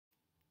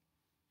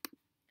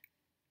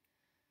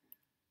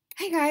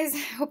Hey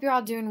guys, hope you're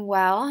all doing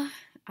well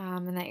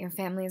and that your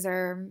families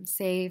are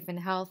safe and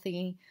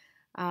healthy.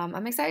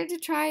 I'm excited to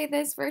try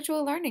this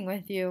virtual learning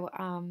with you,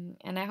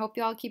 and I hope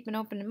you all keep an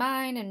open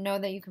mind and know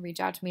that you can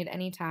reach out to me at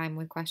any time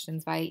with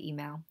questions via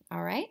email.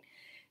 All right?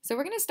 So,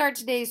 we're going to start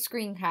today's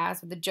screencast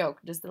with a joke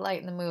just to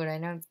lighten the mood. I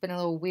know it's been a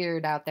little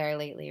weird out there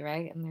lately,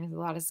 right? And there's a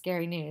lot of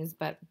scary news,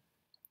 but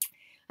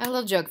I have a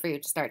little joke for you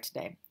to start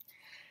today.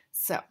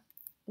 So,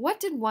 what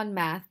did one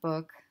math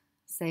book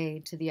say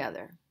to the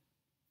other?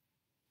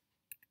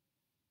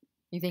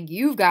 You think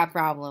you've got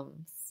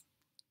problems.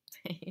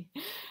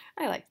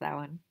 I liked that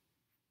one.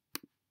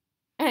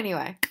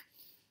 Anyway,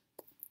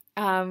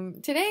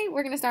 today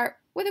we're going to start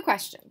with a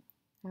question.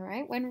 All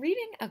right. When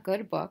reading a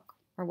good book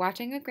or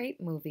watching a great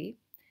movie,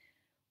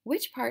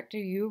 which part do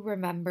you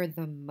remember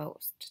the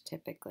most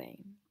typically?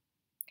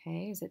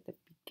 Okay. Is it the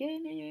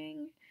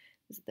beginning?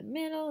 Is it the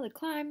middle, the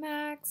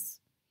climax?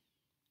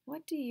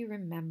 What do you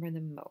remember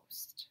the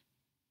most?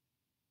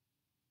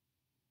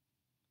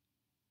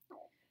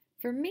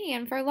 For me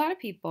and for a lot of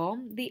people,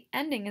 the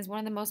ending is one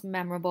of the most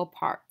memorable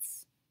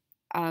parts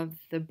of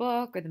the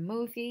book or the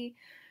movie,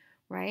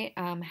 right?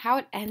 How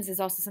it ends is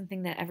also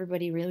something that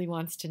everybody really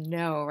wants to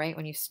know, right?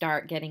 When you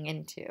start getting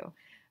into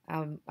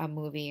a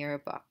movie or a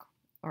book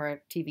or a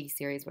TV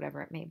series,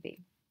 whatever it may be.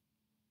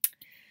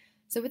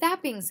 So, with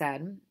that being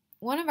said,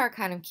 one of our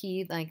kind of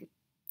key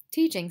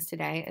teachings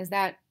today is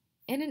that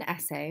in an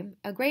essay,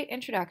 a great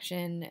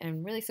introduction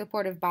and really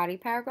supportive body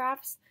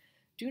paragraphs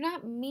do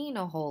not mean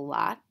a whole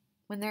lot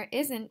when there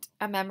isn't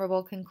a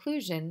memorable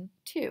conclusion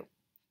too.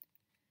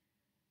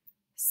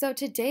 So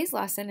today's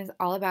lesson is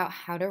all about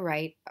how to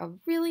write a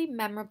really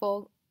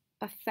memorable,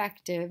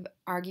 effective,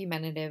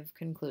 argumentative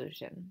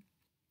conclusion.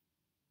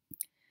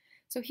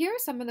 So here are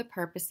some of the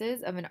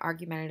purposes of an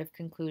argumentative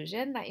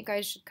conclusion that you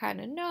guys should kind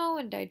of know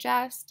and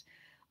digest.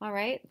 All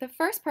right, the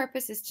first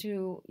purpose is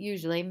to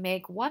usually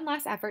make one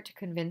last effort to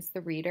convince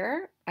the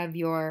reader of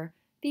your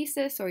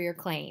thesis or your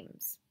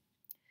claims.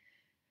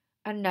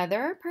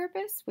 Another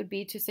purpose would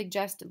be to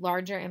suggest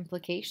larger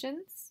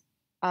implications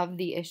of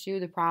the issue,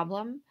 the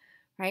problem,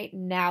 right,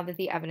 now that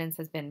the evidence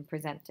has been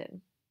presented.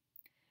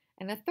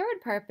 And a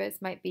third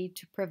purpose might be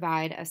to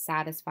provide a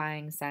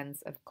satisfying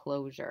sense of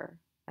closure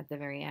at the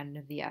very end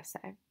of the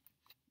essay.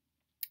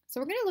 So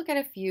we're going to look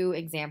at a few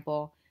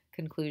example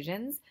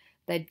conclusions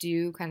that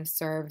do kind of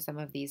serve some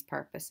of these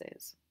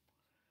purposes.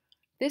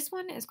 This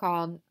one is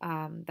called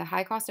The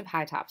High Cost of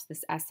High Tops,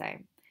 this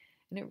essay.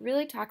 And it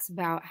really talks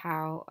about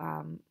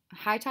how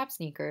high top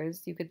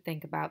sneakers, you could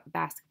think about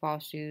basketball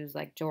shoes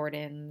like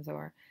Jordans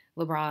or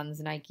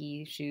LeBron's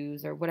Nike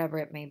shoes or whatever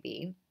it may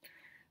be,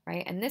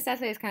 right? And this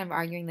essay is kind of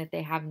arguing that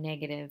they have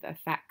negative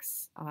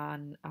effects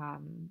on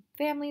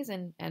families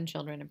and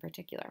children in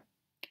particular.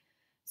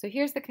 So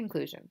here's the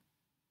conclusion.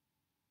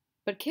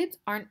 But kids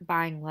aren't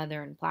buying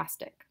leather and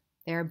plastic.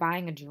 They are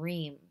buying a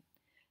dream.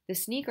 The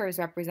sneakers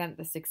represent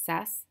the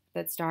success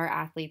that star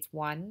athletes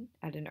won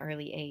at an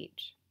early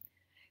age.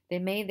 They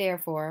may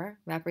therefore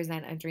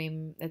represent a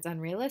dream that's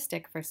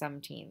unrealistic for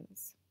some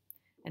teens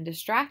and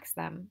distracts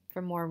them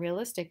from more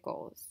realistic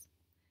goals.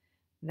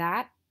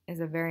 That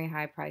is a very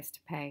high price to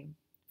pay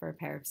for a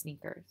pair of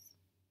sneakers.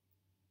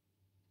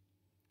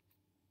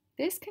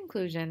 This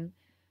conclusion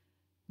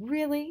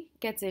really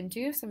gets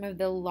into some of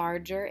the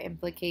larger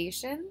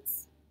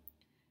implications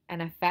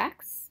and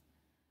effects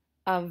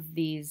of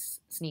these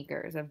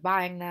sneakers, of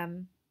buying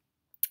them,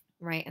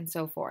 right, and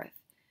so forth.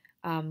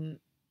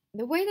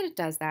 The way that it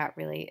does that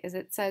really is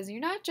it says you're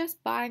not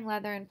just buying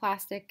leather and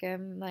plastic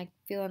and like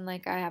feeling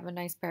like I have a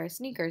nice pair of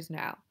sneakers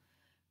now,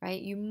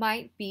 right? You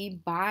might be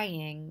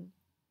buying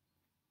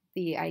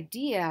the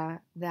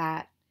idea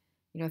that,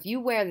 if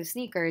you wear the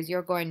sneakers,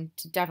 you're going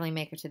to definitely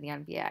make it to the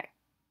NBA.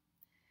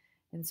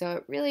 And so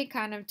it really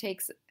kind of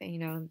takes,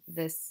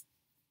 this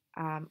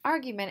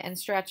argument and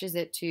stretches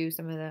it to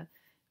some of the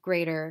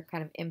greater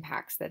kind of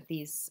impacts that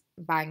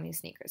buying these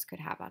sneakers could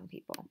have on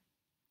people.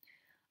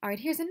 All right,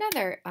 here's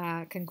another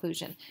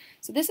conclusion.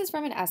 So this is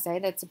from an essay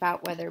that's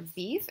about whether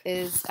beef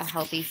is a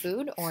healthy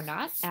food or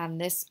not,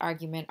 and this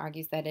argument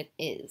argues that it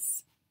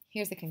is.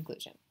 Here's the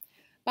conclusion.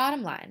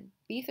 Bottom line,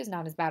 beef is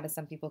not as bad as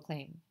some people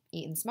claim.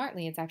 Eaten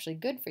smartly, it's actually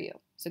good for you.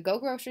 So go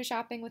grocery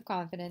shopping with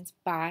confidence,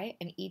 buy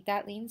and eat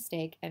that lean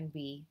steak, and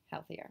be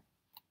healthier.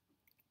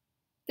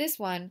 This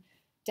one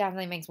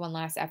definitely makes one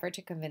last effort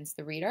to convince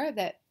the reader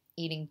that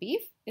eating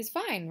beef is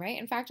fine, right?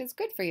 In fact, it's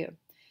good for you.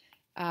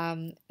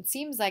 It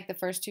seems like the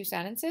first two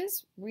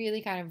sentences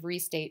really kind of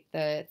restate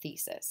the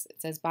thesis.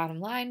 It says, bottom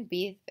line,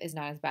 beef is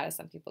not as bad as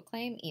some people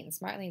claim. Eaten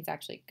smartly, it's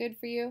actually good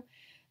for you.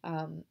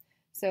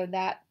 So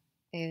that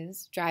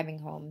is driving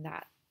home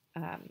that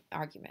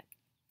argument.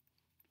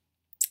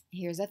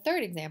 Here's a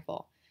third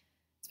example.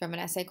 It's from an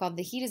essay called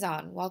The Heat is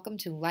On, Welcome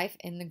to Life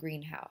in the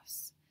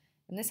Greenhouse.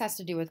 And this has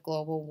to do with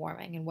global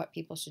warming and what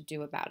people should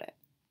do about it.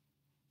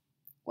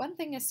 One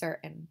thing is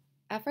certain.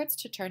 Efforts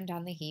to turn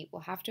down the heat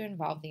will have to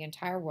involve the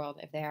entire world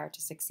if they are to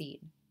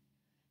succeed.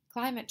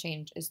 Climate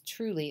change is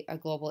truly a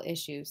global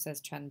issue, says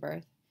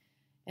Trenberth,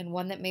 and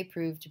one that may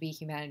prove to be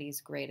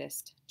humanity's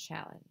greatest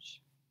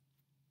challenge.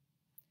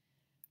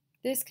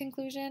 This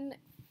conclusion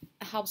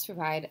helps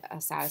provide a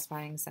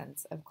satisfying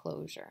sense of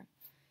closure.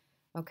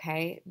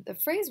 Okay, the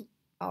phrase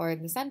or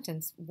the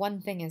sentence, one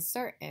thing is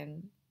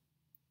certain,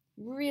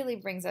 really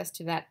brings us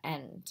to that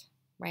end,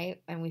 right?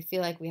 And we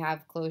feel like we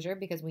have closure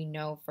because we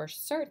know for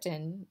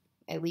certain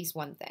at least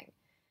one thing,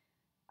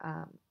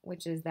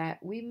 which is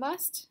that we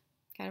must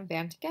kind of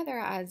band together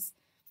as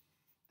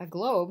a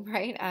globe,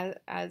 right?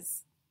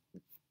 As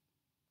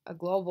a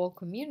global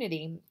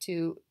community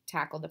to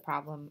tackle the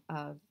problem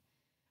of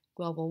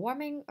global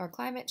warming or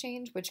climate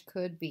change, which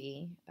could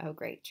be a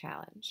great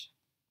challenge.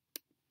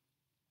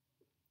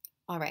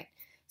 All right,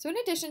 so in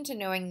addition to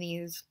knowing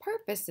these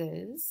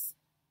purposes,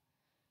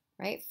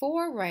 right,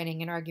 for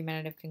writing an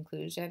argumentative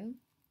conclusion,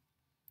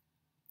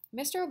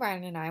 Mr.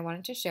 O'Brien and I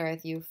wanted to share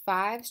with you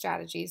 5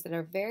 strategies that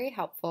are very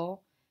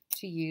helpful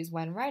to use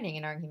when writing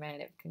an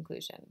argumentative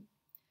conclusion.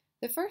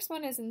 The first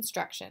one is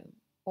instruction,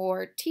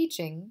 or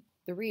teaching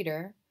the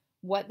reader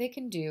what they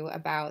can do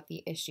about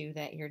the issue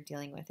that you're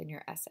dealing with in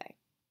your essay.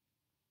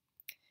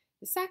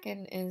 The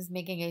second is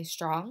making a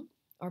strong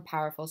or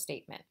powerful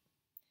statement.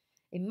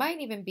 It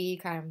might even be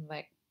kind of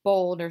like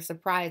bold or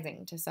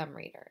surprising to some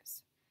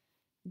readers.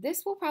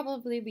 This will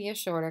probably be a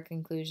shorter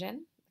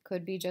conclusion. It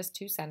could be just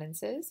 2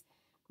 sentences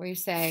where you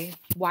say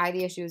why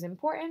the issue is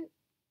important,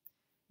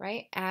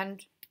 right?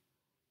 And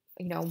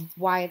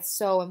why it's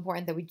so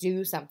important that we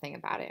do something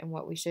about it and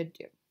what we should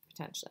do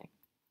potentially.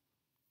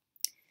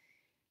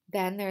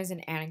 Then there's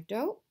an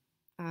anecdote,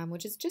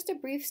 which is just a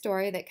brief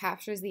story that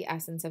captures the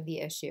essence of the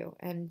issue.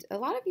 And a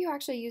lot of you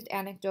actually used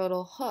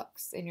anecdotal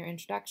hooks in your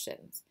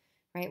introductions,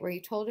 right? Where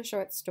you told a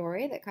short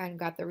story that kind of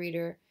got the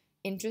reader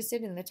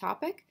interested in the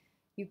topic.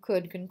 You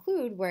could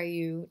conclude where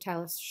you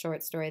tell a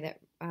short story that,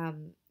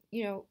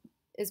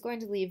 is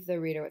going to leave the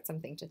reader with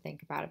something to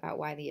think about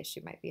why the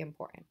issue might be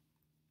important.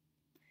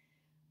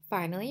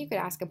 Finally, you could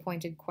ask a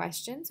pointed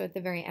question. So at the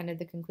very end of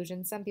the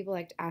conclusion, some people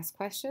like to ask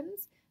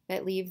questions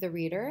that leave the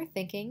reader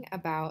thinking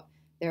about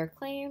their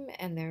claim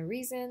and their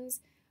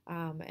reasons,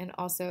 and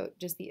also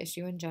just the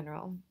issue in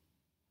general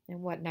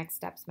and what next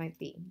steps might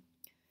be.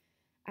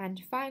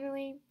 And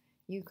finally,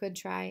 you could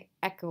try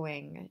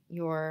echoing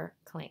your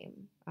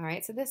claim. All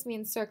right, so this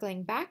means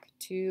circling back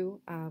to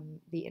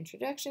the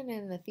introduction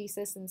and the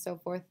thesis and so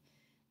forth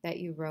that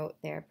you wrote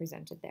there,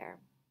 presented there.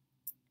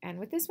 And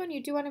with this one,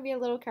 you do want to be a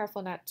little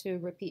careful not to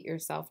repeat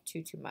yourself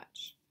too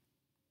much.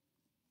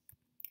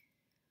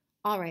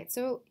 All right,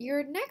 so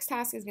your next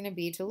task is going to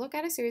be to look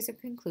at a series of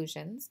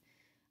conclusions,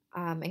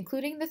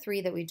 including the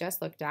 3 that we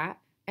just looked at,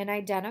 and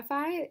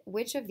identify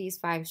which of these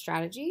 5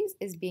 strategies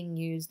is being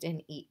used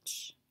in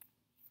each.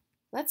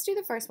 Let's do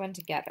the first one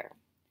together.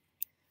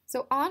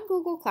 So on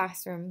Google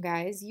Classroom,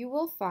 guys, you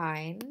will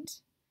find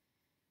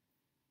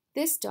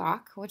this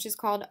doc, which is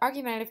called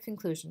Argumentative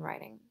Conclusion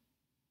Writing.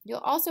 You'll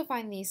also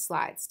find these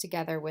slides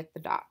together with the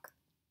doc.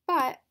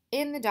 But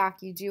in the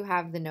doc, you do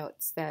have the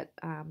notes that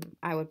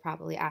I would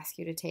probably ask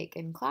you to take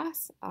in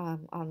class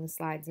on the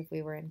slides if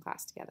we were in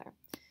class together.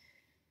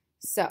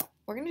 So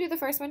we're going to do the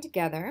first one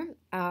together.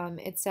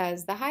 It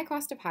says the high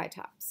cost of high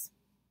tops.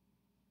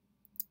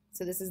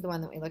 So this is the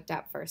one that we looked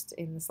at first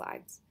in the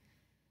slides.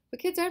 But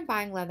kids aren't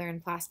buying leather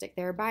and plastic.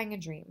 They're buying a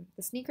dream.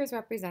 The sneakers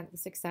represent the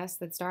success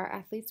that star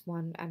athletes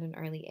won at an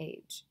early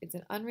age. It's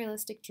an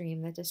unrealistic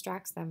dream that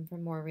distracts them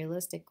from more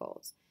realistic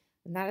goals.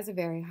 And that is a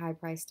very high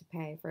price to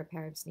pay for a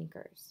pair of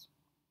sneakers.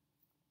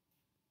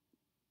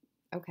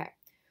 Okay.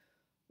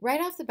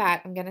 Right off the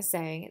bat, I'm going to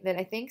say that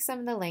I think some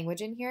of the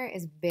language in here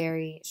is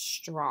very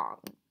strong,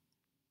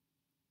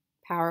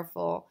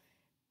 powerful,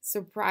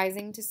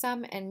 surprising to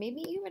some, and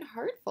maybe even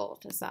hurtful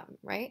to some,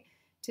 right?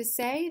 To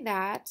say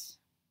that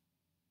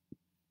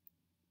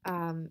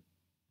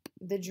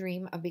the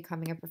dream of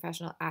becoming a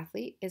professional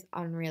athlete is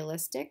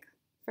unrealistic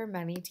for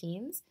many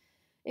teens.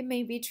 It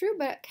may be true,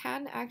 but it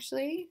can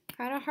actually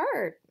kind of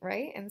hurt,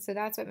 right? And so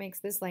that's what makes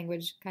this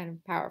language kind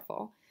of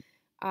powerful.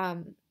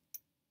 The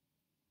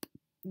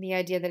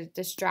idea that it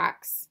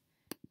distracts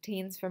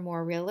teens from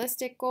more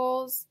realistic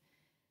goals.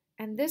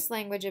 And this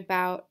language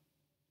about,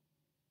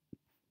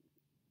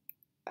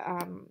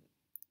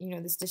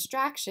 this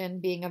distraction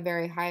being a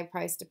very high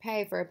price to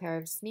pay for a pair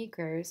of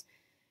sneakers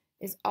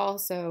is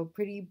also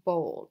pretty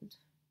bold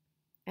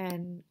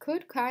and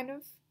could kind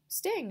of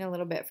sting a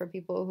little bit for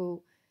people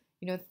who,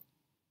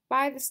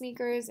 buy the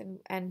sneakers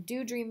and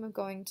do dream of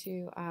going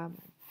to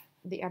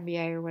the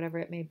NBA or whatever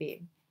it may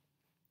be.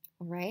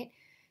 All right.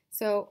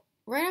 So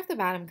right off the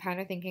bat, I'm kind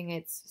of thinking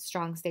it's a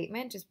strong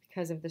statement just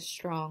because of the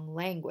strong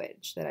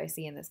language that I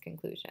see in this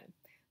conclusion.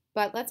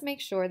 But let's make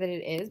sure that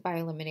it is by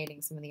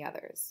eliminating some of the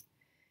others.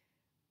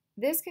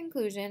 This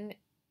conclusion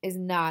is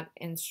not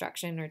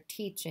instruction or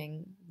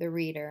teaching the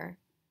reader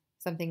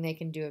something they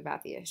can do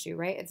about the issue,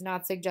 right? It's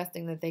not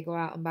suggesting that they go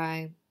out and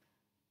buy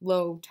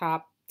low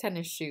top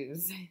tennis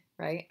shoes,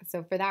 right?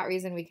 So for that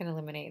reason, we can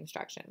eliminate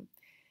instruction.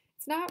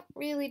 It's not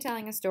really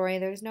telling a story.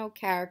 There's no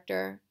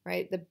character,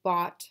 right, that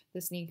bought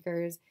the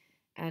sneakers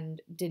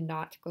and did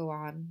not go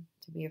on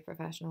to be a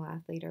professional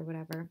athlete or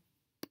whatever.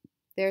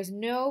 There's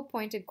no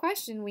pointed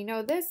question. We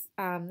know this.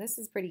 This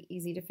is pretty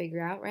easy to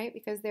figure out, right?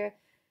 Because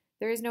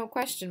There is no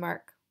question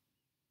mark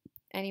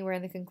anywhere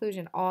in the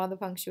conclusion. All the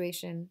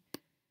punctuation,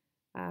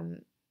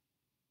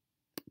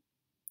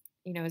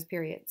 is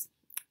periods.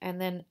 And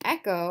then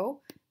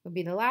echo would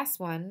be the last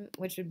one,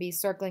 which would be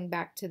circling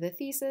back to the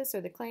thesis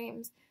or the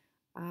claims.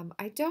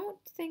 I don't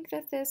think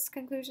that this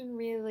conclusion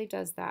really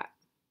does that.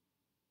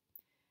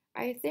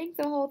 I think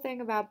the whole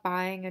thing about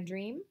buying a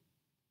dream,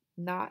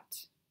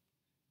 not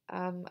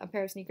a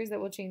pair of sneakers that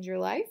will change your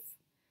life,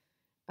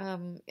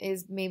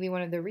 is maybe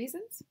one of the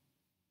reasons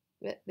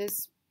that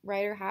this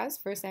writer has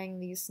for saying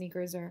these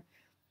sneakers are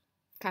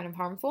kind of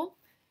harmful,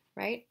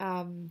 right?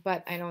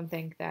 But I don't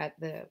think that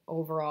the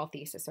overall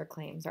thesis or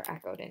claims are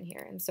echoed in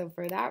here. And so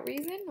for that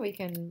reason, we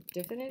can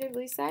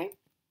definitively say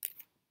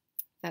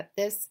that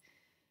this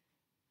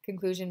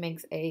conclusion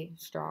makes a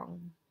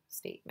strong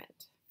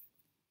statement.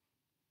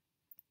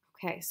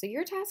 Okay, so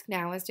your task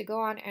now is to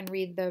go on and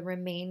read the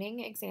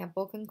remaining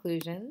example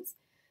conclusions.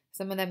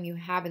 Some of them you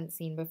haven't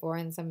seen before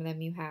and some of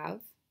them you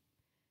have.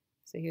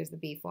 So here's the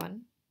beef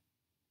one.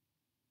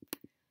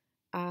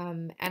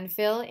 And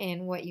fill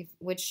in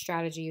which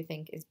strategy you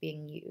think is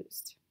being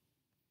used.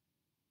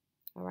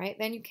 All right,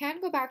 then you can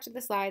go back to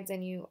the slides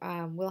and you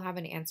will have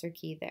an answer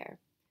key there.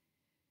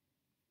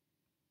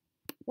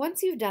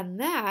 Once you've done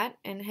that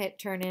and hit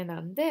turn in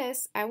on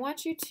this, I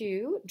want you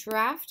to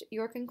draft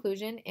your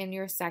conclusion in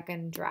your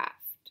second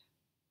draft.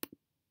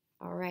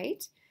 All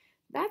right,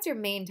 that's your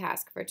main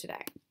task for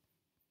today,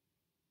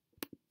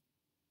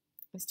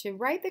 is to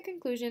write the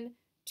conclusion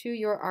to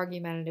your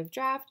argumentative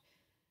draft,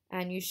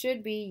 and you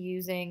should be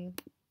using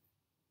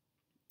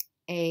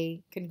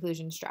a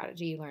conclusion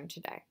strategy you learned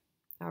today.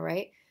 All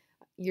right,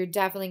 you're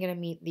definitely going to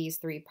meet these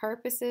three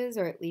purposes,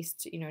 or at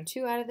least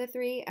 2 out of the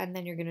 3, and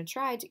then you're going to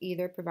try to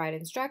either provide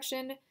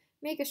instruction,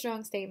 make a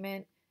strong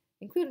statement,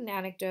 include an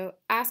anecdote,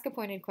 ask a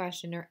pointed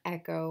question, or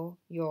echo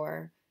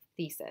your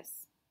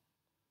thesis.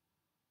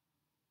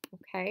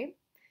 Okay.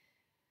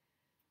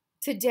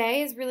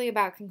 Today is really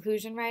about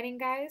conclusion writing,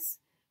 guys,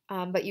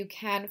 but you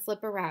can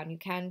flip around. You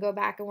can go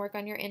back and work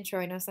on your intro.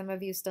 I know some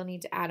of you still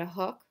need to add a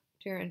hook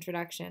to your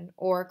introduction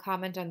or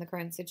comment on the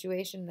current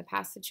situation, the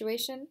past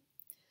situation.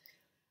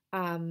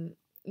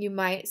 You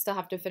might still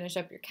have to finish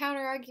up your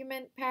counter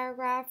argument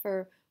paragraph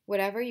or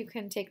whatever. You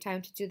can take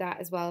time to do that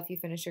as well if you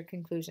finish your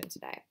conclusion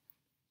today.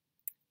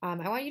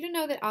 I want you to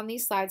know that on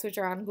these slides, which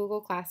are on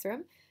Google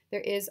Classroom, there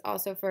is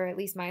also, for at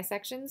least my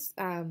sections,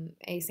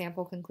 a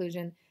sample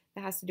conclusion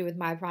that has to do with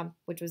my prompt,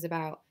 which was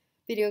about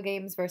video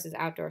games versus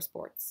outdoor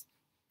sports.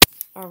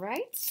 All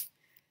right.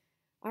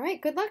 All right,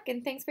 good luck,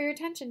 and thanks for your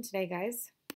attention today, guys.